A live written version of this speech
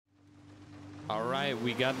All right,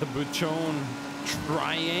 we got the buchon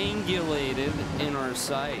triangulated in our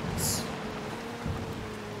sights.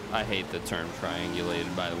 I hate the term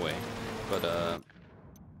triangulated, by the way, but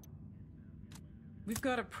we've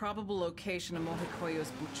got a probable location of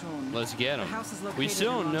Mojocoyo's buchon. let's get them. The house is located We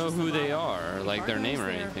still don't know who they are, If like our their guy's name or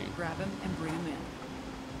there, anything. Grab him and bring him in.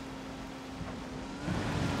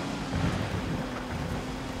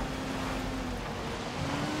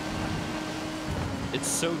 It's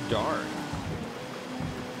so dark.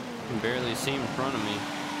 I can barely see in front of me.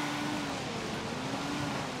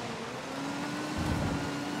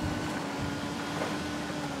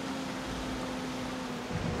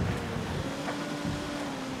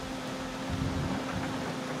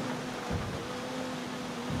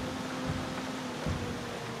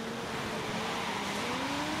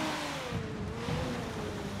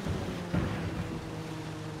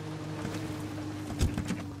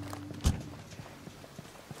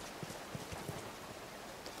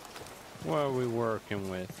 What are we working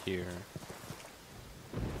with here?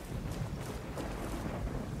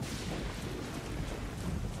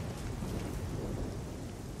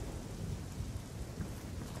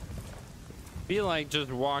 Feel like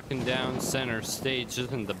just walking down center stage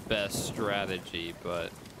isn't the best strategy,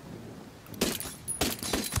 but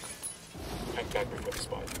I'm back before the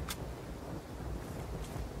spot.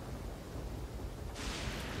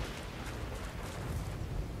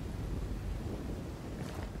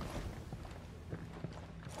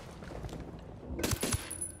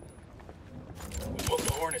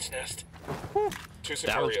 Hornet's nest.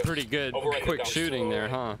 That was pretty good. Quick shooting there,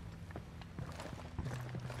 huh?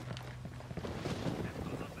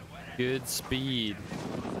 Good speed.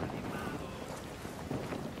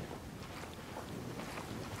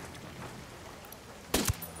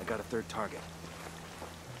 I got a third target.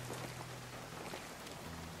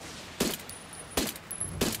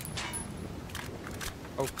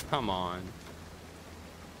 Oh, come on.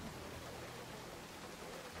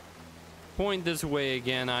 Point this way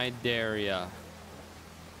again, I dare ya.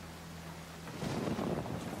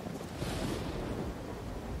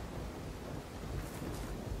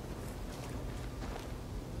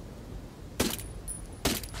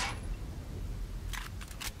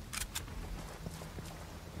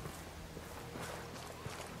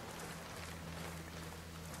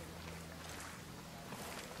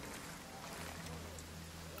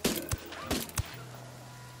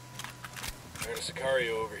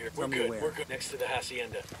 Sicario over here. We're good. We're good. Next to the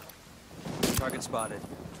hacienda. Target spotted.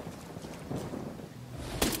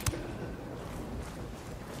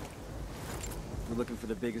 We're looking for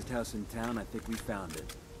the biggest house in town. I think we found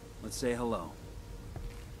it. Let's say hello.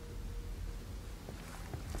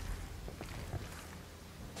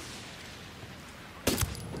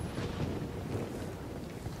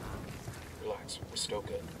 Relax. We're still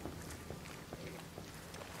good.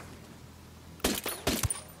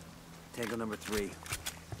 Tango number 3.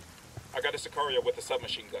 I got a Sicario with a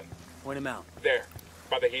submachine gun. Point him out. There,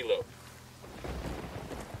 by the helo.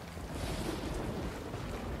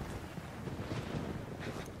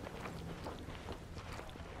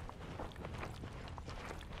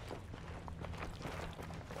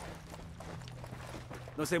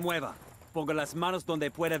 No se mueva. Ponga las manos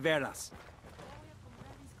donde pueda verlas.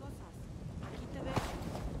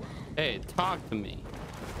 Hey, talk to me.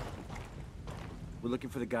 We're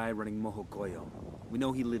looking for the guy running Mojocoyo. We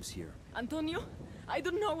know he lives here. Antonio? I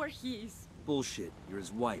don't know where he is. Bullshit. You're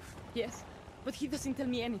his wife. Yes, but he doesn't tell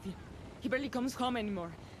me anything. He barely comes home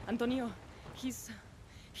anymore. Antonio, he's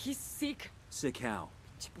sick. Sick how?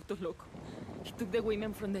 Chiputo loco. He took the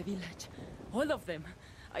women from the village. All of them.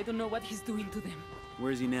 I don't know what he's doing to them.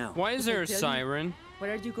 Where is he now? Why is there a siren?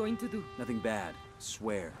 What are you going to do? Nothing bad.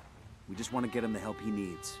 Swear. We just want to get him the help he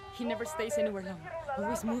needs. He never stays anywhere long.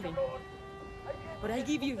 Always moving. But I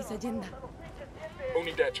give you his agenda.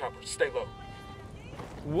 Only dead chopper. Stay low.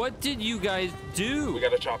 What did you guys do? We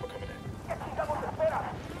got a chopper coming in.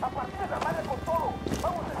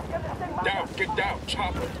 Down, get down,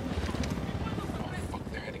 chopper. Oh,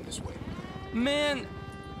 fuck, they're heading this way. Man,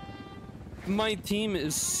 my team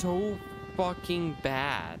is so fucking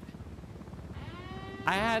bad.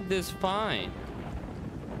 I had this fine.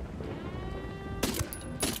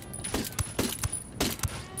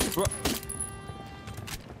 Bro.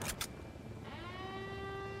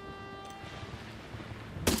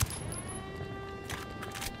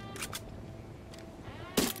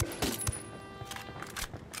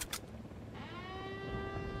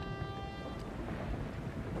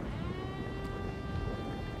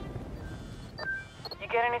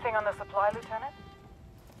 Get anything on the supply, Lieutenant?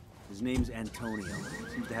 His name's Antonio.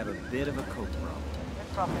 Seems to have a bit of a coke problem.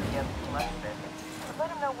 It's probably the other left bit. But Let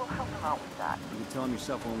him know we'll help him out with that. You can tell him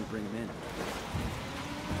yourself when we bring him in.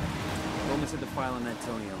 Roman said the file on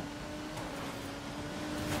Antonio.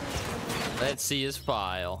 Let's see his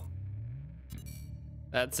file.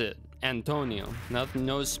 That's it. Antonio. Nothing,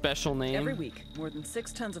 no special name. Every week, more than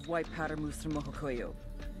 6 tons of white powder moves through Mojocoyo.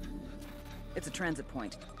 It's a transit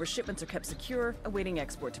point where shipments are kept secure, awaiting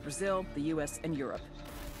export to Brazil, the US, and Europe.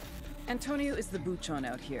 Antonio is the buchon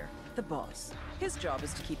out here, the boss. His job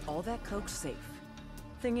is to keep all that coke safe.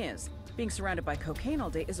 Thing is, being surrounded by cocaine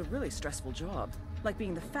all day is a really stressful job, like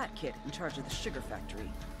being the fat kid in charge of the sugar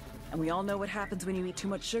factory. And we all know what happens when you eat too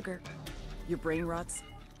much sugar. Your brain rots.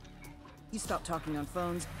 You stop talking on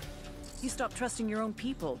phones. You stop trusting your own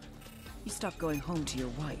people. You stop going home to your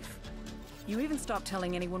wife. You even stop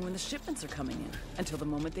telling anyone when the shipments are coming in, until the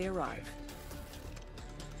moment they arrive.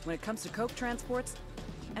 When it comes to coke transports,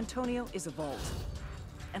 Antonio is a vault.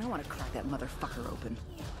 And I want to crack that motherfucker open.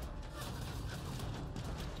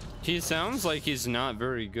 He sounds like he's not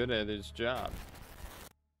very good at his job.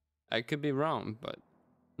 I could be wrong, but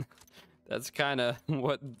that's kind of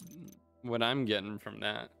what I'm getting from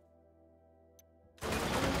that.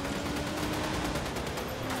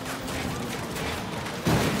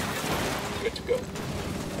 Good to go.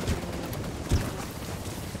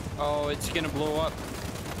 Oh, it's gonna blow up.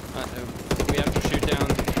 We have to shoot down.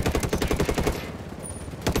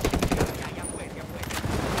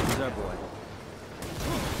 Who's our boy?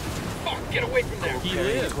 Fuck, get away from there. He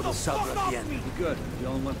lived. With a sub at the end. You good? You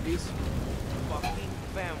all in one piece?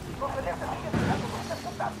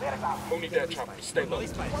 Who need that chopper? Stay low.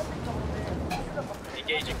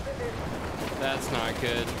 Engaging. That's not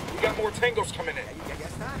good. We got more tangos coming in.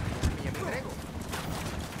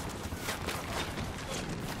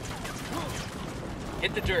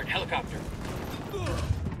 Hit the dirt, helicopter.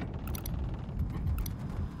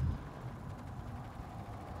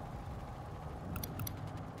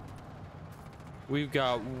 We've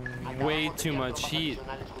got way too much heat.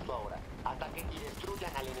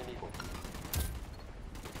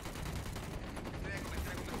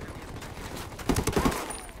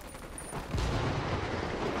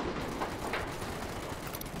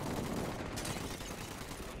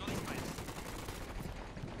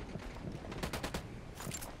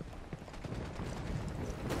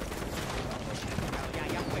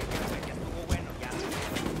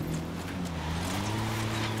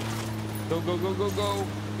 Go, go, go, go.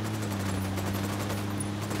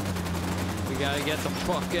 We gotta get the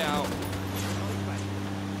fuck out.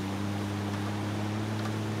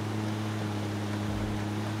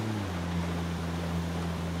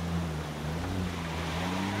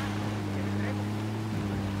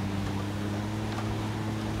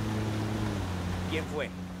 ¿Quién fue?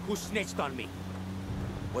 Who snitched on me?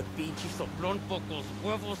 What pinche soplón pocos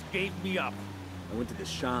huevos gave me up? I went to the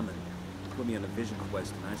shaman. Put me on a vision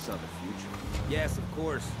quest and I saw the future. Yes, of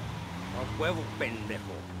course. A huevo pendejo.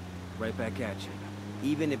 Right back at you.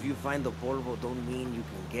 Even if you find the polvo, don't mean you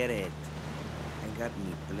can get it. I got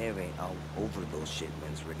me plebe all over those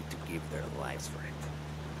shipments ready to give their lives for it.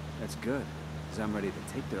 That's good, because I'm ready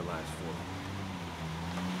to take their lives for them.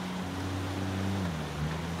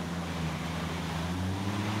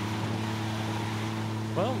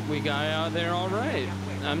 Well, we got out there all right.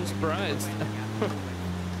 I'm surprised.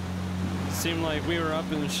 Seemed like we were up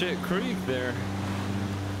in shit creek there.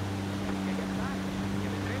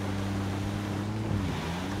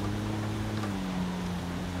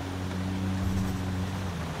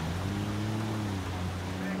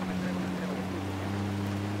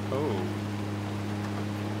 Oh.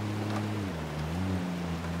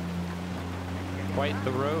 Quite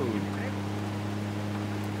the road.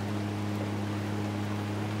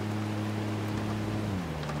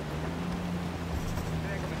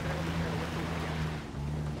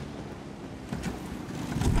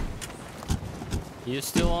 You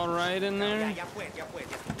still alright in there?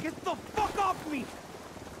 Get the fuck off me!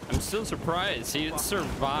 I'm still surprised he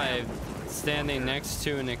survived standing next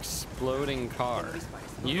to an exploding car.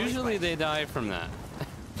 Usually they die from that.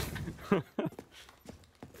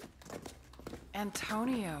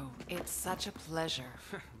 Antonio, it's such a pleasure.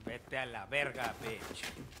 Vete a la verga, bitch.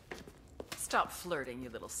 Stop flirting, you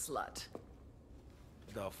little slut.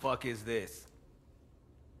 The fuck is this?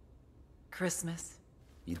 Christmas?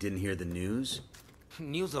 You didn't hear the news?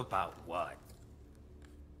 News about what?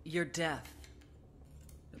 Your death.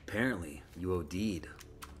 Apparently, you OD'd.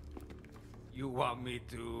 You want me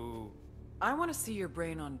to... I want to see your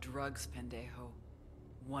brain on drugs, pendejo.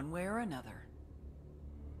 One way or another.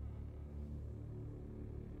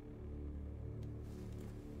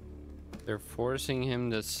 They're forcing him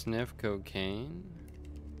to sniff cocaine?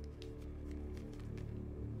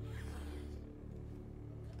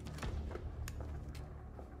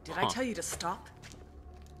 Did I tell you to stop?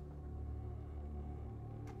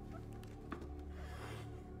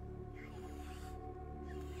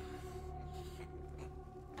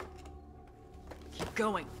 Keep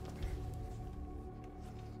going.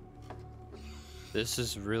 This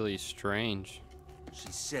is really strange.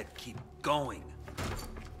 She said keep going.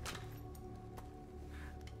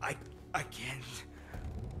 I can't.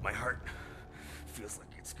 My heart feels like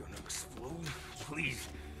it's gonna explode. Please.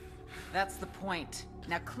 That's the point.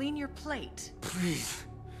 Now clean your plate. Please.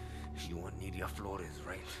 You want Nidia Flores,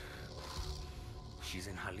 right? She's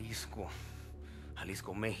in Jalisco,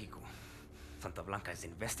 Mexico. Santa Blanca is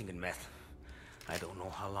investing in meth. I don't know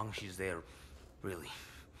how long she's there, really.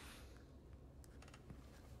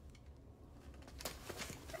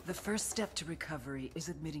 The first step to recovery is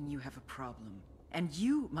admitting you have a problem. And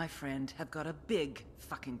you, my friend, have got a big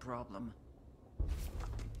fucking problem.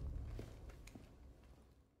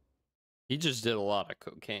 He just did a lot of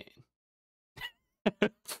cocaine.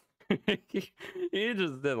 He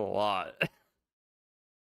just did a lot.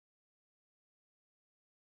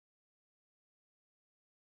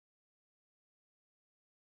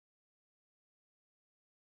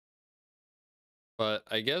 But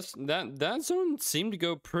I guess that zone seemed to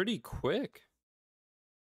go pretty quick.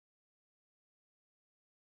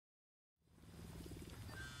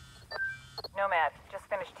 Nomad, just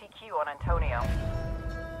finished TQ on Antonio.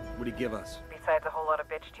 What do you give us? Besides a whole lot of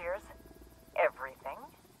bitch tears, everything.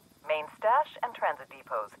 Main stash and transit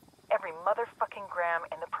depots. Every motherfucking gram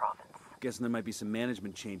in the province. Guessing there might be some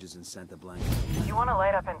management changes in Santa Blanca. If you want to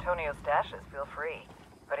light up Antonio's stashes, feel free.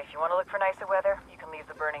 But if you want to look for nicer weather, you can leave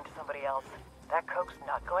the burning to somebody else. That coke's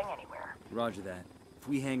not going anywhere. Roger that. If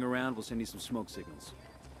we hang around, we'll send you some smoke signals.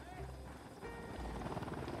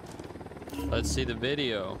 Let's see the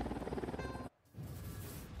video.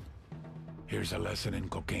 Here's a lesson in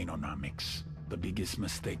cocaineonomics. The biggest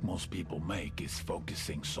mistake most people make is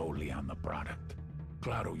focusing solely on the product.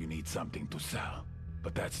 Claro, you need something to sell,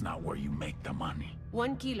 but that's not where you make the money.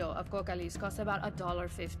 1 kilo of coca leaves costs about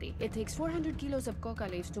 $1.50. It takes 400 kilos of coca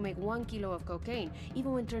leaves to make 1 kilo of cocaine.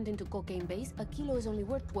 Even when turned into cocaine base, a kilo is only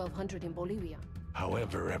worth $1,200 in Bolivia.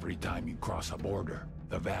 However, every time you cross a border,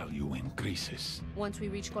 the value increases. Once we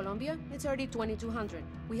reach Colombia, it's already $2,200.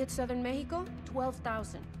 We hit southern Mexico,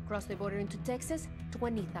 $12,000. Cross the border into Texas,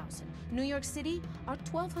 $20,000. New York City, our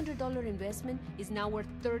 $1,200 investment is now worth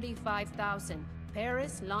 $35,000.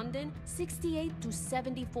 Paris, London, $68,000 to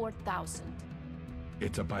 $74,000.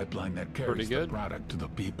 It's a pipeline that carries the product to the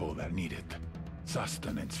people that need it.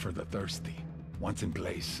 Sustenance for the thirsty. Once in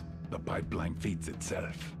place, the pipeline feeds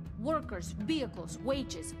itself. Workers, vehicles,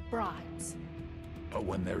 wages, bribes. But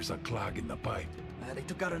when there's a clog in the pipe... They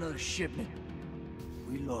took out another shipment.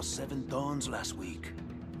 We lost 7 tons last week.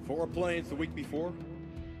 4 planes the week before?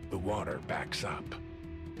 The water backs up.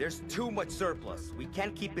 There's too much surplus. We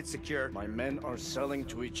can't keep it secure. My men are selling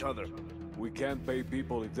to each other. We can't pay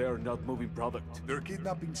people if they're not moving product. They're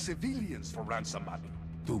kidnapping civilians for ransom money.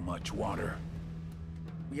 Too much water.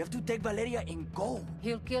 We have to take Valeria and go.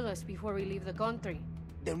 He'll kill us before we leave the country.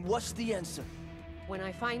 Then what's the answer? When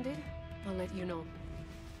I find it, I'll let you know.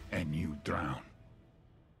 And you drown.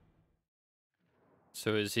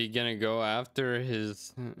 So is he gonna go after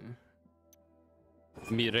his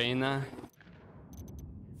Mirena?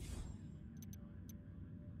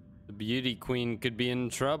 The beauty queen could be in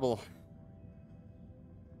trouble.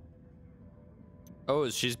 Oh,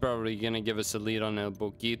 she's probably gonna give us a lead on El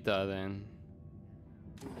Boquita then.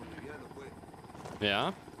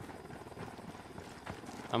 Yeah?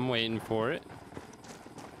 I'm waiting for it.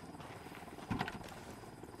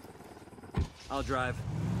 I'll drive.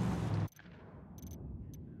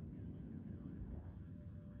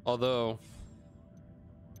 Although,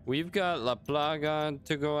 we've got La Plaga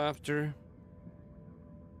to go after.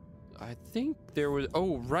 I think there was...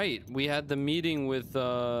 Oh, right. We had the meeting with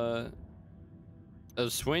El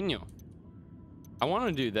Sueño. I want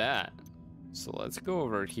to do that. So let's go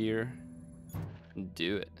over here and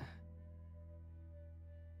do it.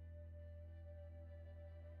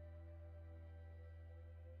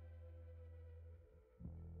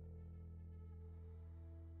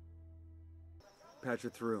 Patch her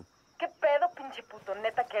through. ¿Qué pedo, pinche puto?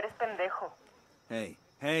 Neta que eres pendejo. Hey,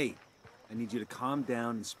 hey! I need you to calm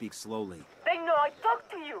down and speak slowly. They know I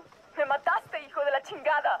talked to you. Me mataste, hijo de la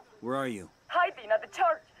chingada. Where are you? Hiding at the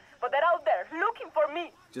church. But they're out there, looking for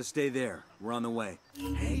me. Just stay there. We're on the way.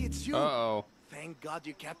 Hey, it's you. Uh-oh. Thank God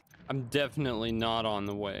you kept... I'm definitely not on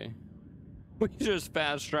the way. We just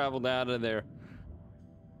fast traveled out of there.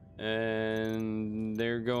 And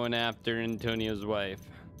they're going after Antonio's wife.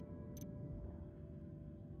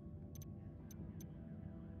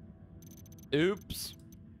 Oops.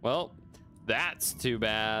 Well, that's too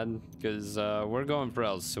bad, because we're going for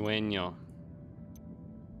El Sueño.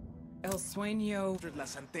 El Sueño. La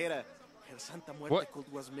Santera. El Santa Muerte What?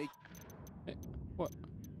 cult was making. Hey, what?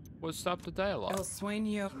 What stopped the dialogue? El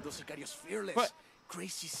Sueño. Those sicarios fearless. What?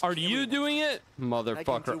 Crazy. Are you doing it?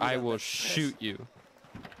 Motherfucker, I will that shoot you.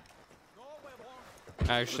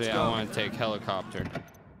 Actually, I want to take helicopter.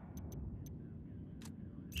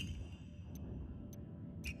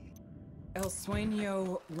 El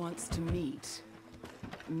Sueño wants to meet.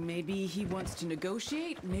 Maybe he wants to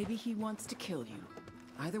negotiate, maybe he wants to kill you.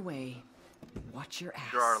 Either way, watch your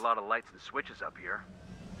ass. There are a lot of lights and switches up here.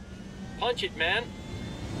 Punch it, man.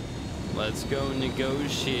 Let's go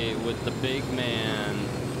negotiate with the big man.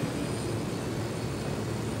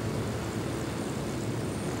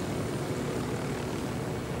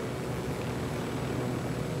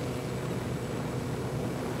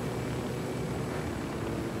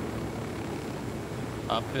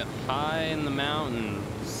 Up high in the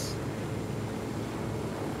mountains.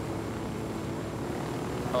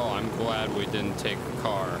 Oh, I'm glad we didn't take a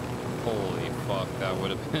car. Holy fuck, that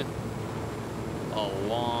would have been a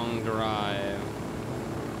long drive.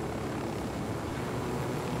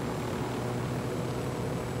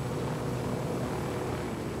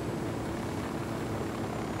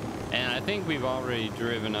 And I think we've already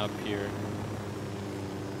driven up here.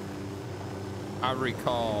 I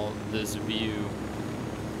recall this view.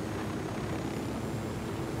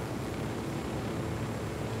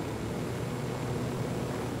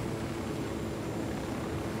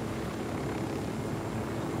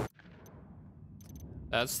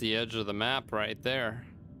 That's the edge of the map right there.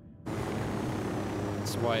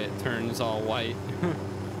 That's why it turns all white.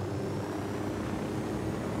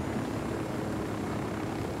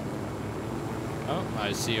 Oh,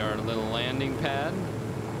 I see our little landing pad.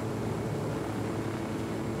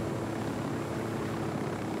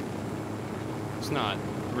 It's not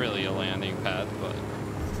really a landing pad, but...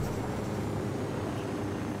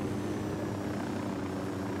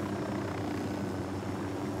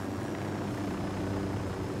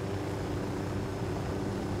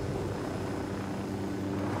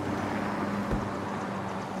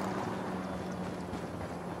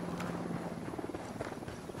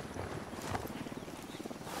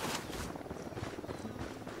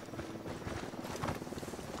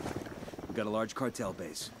 We got a large cartel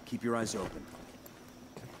base. Keep your eyes open.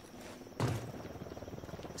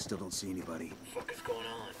 Still don't see anybody. What the fuck is going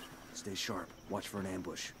on? Stay sharp. Watch for an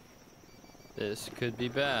ambush. This could be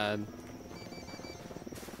bad.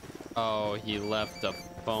 Oh, he left a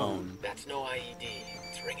phone. That's no IED.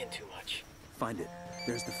 It's ringing too much. Find it.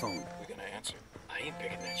 There's the phone. We're gonna answer. I ain't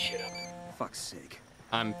picking that shit up. Fuck's sake.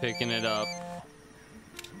 I'm picking it up.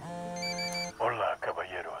 Hola,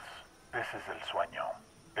 caballeros. This is El Sueño.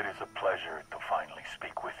 It is a pleasure to finally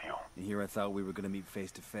speak with you. And here I thought we were gonna meet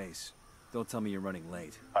face to face. Don't tell me you're running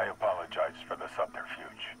late. I apologize for the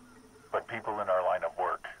subterfuge. But people in our line of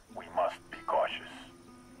work, we must be cautious.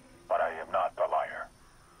 But I am not the liar.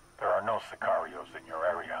 There are no sicarios in your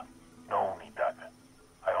area. No unidad.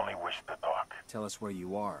 I only wish to talk. Tell us where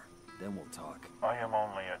you are, then we'll talk. I am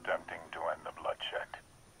only attempting to end the bloodshed.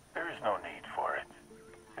 There is no need for it.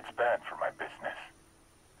 It's bad for my business.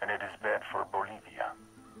 And it is bad for Bolivia.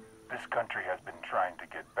 This country has been trying to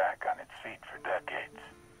get back on its feet for decades.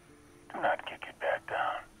 Do not kick it back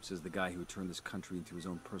down. Says the guy who turned this country into his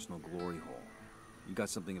own personal glory hole. You got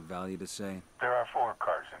something of value to say? There are 4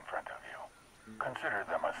 cars in front of you. Consider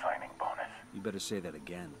them a signing bonus. You better say that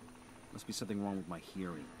again. Must be something wrong with my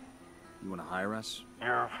hearing. You want to hire us?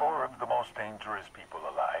 You're 4 of the most dangerous people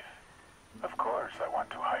alive. Of course I want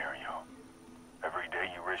to hire you. Every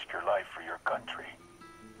day you risk your life for your country.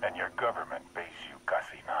 And your government pays you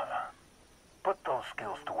casi nada. Put those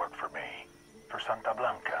skills to work for me, for Santa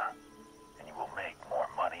Blanca, and you will make more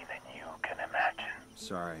money than you can imagine.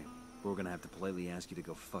 Sorry, but we're gonna have to politely ask you to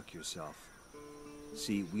go fuck yourself.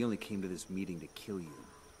 See, we only came to this meeting to kill you.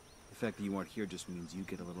 The fact that you aren't here just means you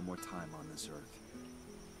get a little more time on this earth.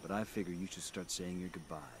 But I figure you should start saying your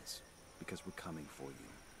goodbyes, because we're coming for you.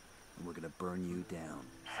 And we're gonna burn you down.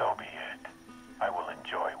 So be it. I will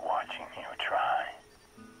enjoy watching you try.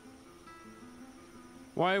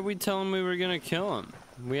 Why did we tell him we were gonna kill him?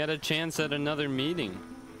 We had a chance at another meeting.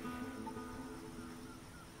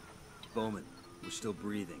 Bowman, we're still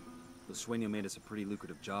breathing. The Sueño made us a pretty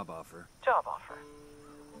lucrative job offer. Job offer.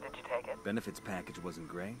 Did you take it? Benefits package wasn't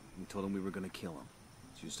great. We told him we were gonna kill him.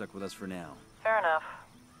 So you're stuck with us for now. Fair enough.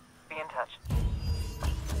 Be in touch.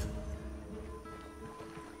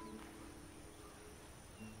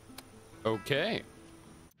 Okay.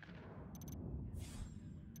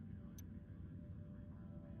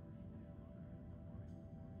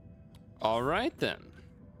 All right then.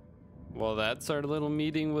 Well, that's our little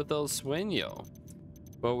meeting with El Sueño.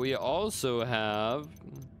 But we also have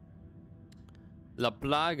La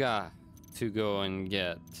Plaga to go and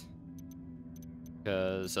get.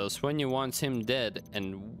 Because El Sueño wants him dead,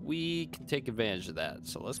 and we can take advantage of that.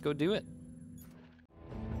 So let's go do it.